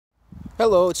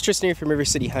Hello, it's Tristan here from River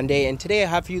City Hyundai, and today I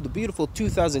have for you the beautiful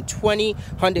 2020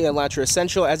 Hyundai Elantra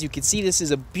Essential. As you can see, this is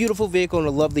a beautiful vehicle and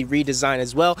a lovely redesign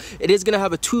as well. It is going to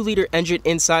have a 2-liter engine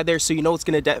inside there, so you know it's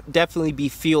going to definitely be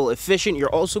fuel efficient.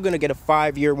 You're also going to get a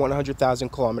 5-year, 100,000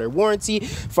 kilometer warranty,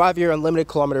 5-year unlimited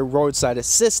kilometer roadside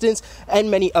assistance,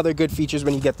 and many other good features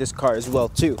when you get this car as well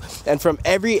too. And from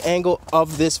every angle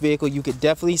of this vehicle, you could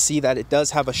definitely see that it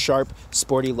does have a sharp,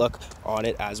 sporty look on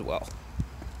it as well.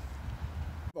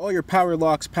 All your power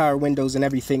locks, power windows, and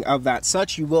everything of that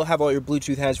such. You will have all your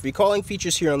Bluetooth hands-free calling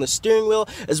features here on the steering wheel,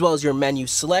 as well as your menu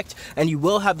select, and you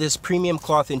will have this premium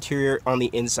cloth interior on the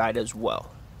inside as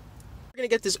well. You're going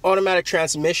to get this automatic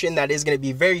transmission that is going to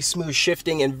be very smooth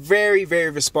shifting and very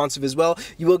responsive as well.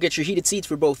 You will get your heated seats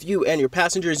for both you and your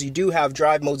passengers. You do have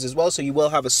drive modes as well, so you will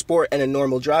have a sport and a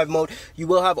normal drive mode. You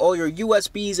will have all your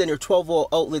USBs and your 12-volt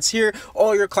outlets here,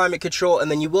 all your climate control,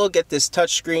 and then you will get this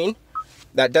touch screen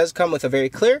that does come with a very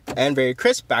clear and very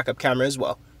crisp backup camera as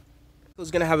well.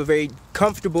 It's going to have a very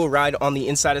comfortable ride on the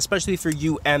inside, especially for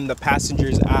you and the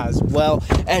passengers as well.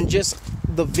 And just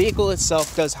the vehicle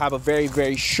itself does have a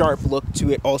very sharp look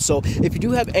to it also. If you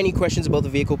do have any questions about the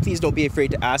vehicle, please don't be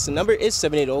afraid to ask. The number is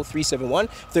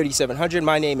 780-371-3700.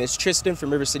 My name is Tristan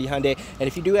from River City Hyundai, and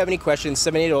if you do have any questions,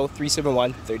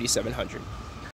 780-371-3700.